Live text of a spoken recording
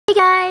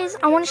guys,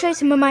 I want to show you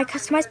some of my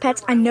customized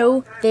pets. I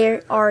know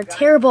they are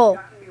terrible,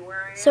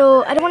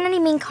 so I don't want any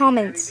mean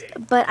comments,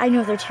 but I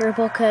know they're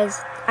terrible because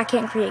I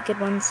can't create good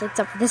ones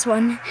except for this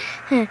one.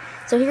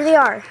 So here they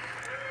are.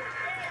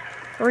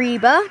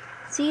 Reba.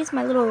 See, it's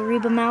my little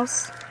Reba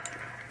mouse.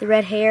 The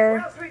red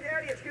hair,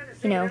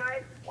 you know,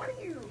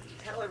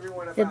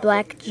 the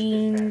black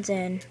jeans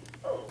and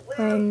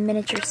wearing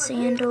miniature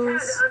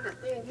sandals.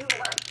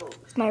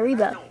 It's my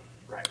Reba.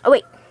 Oh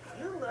wait.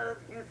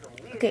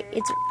 Okay,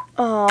 it's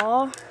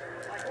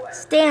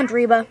stand,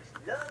 Reba.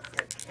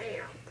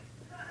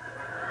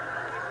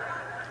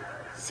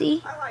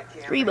 See?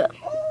 It's Reba.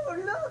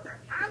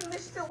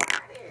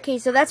 Okay,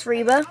 so that's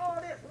Reba.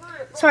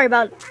 Sorry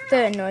about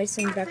the noise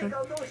in the background.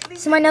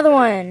 This is my another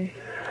one.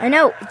 I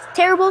know, it's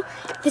terrible.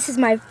 This is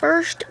my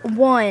first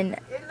one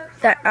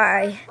that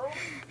I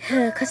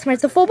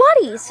customized the full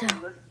body, so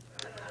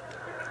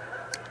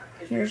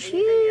here she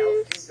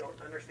is.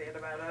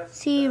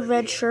 See,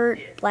 red shirt,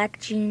 black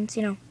jeans,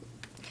 you know.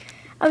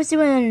 I was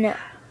doing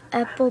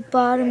apple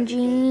bottom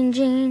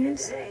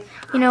jeans.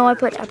 You know, I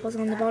put apples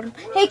on the bottom.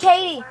 Hey,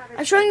 Katie,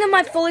 I'm showing them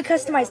my fully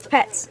customized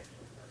pets.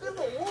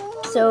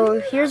 So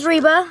here's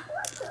Reba,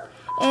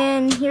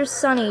 and here's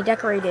Sunny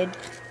decorated.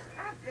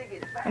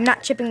 I'm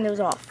not chipping those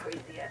off.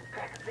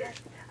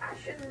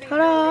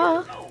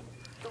 Ta-da!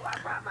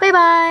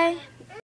 Bye-bye.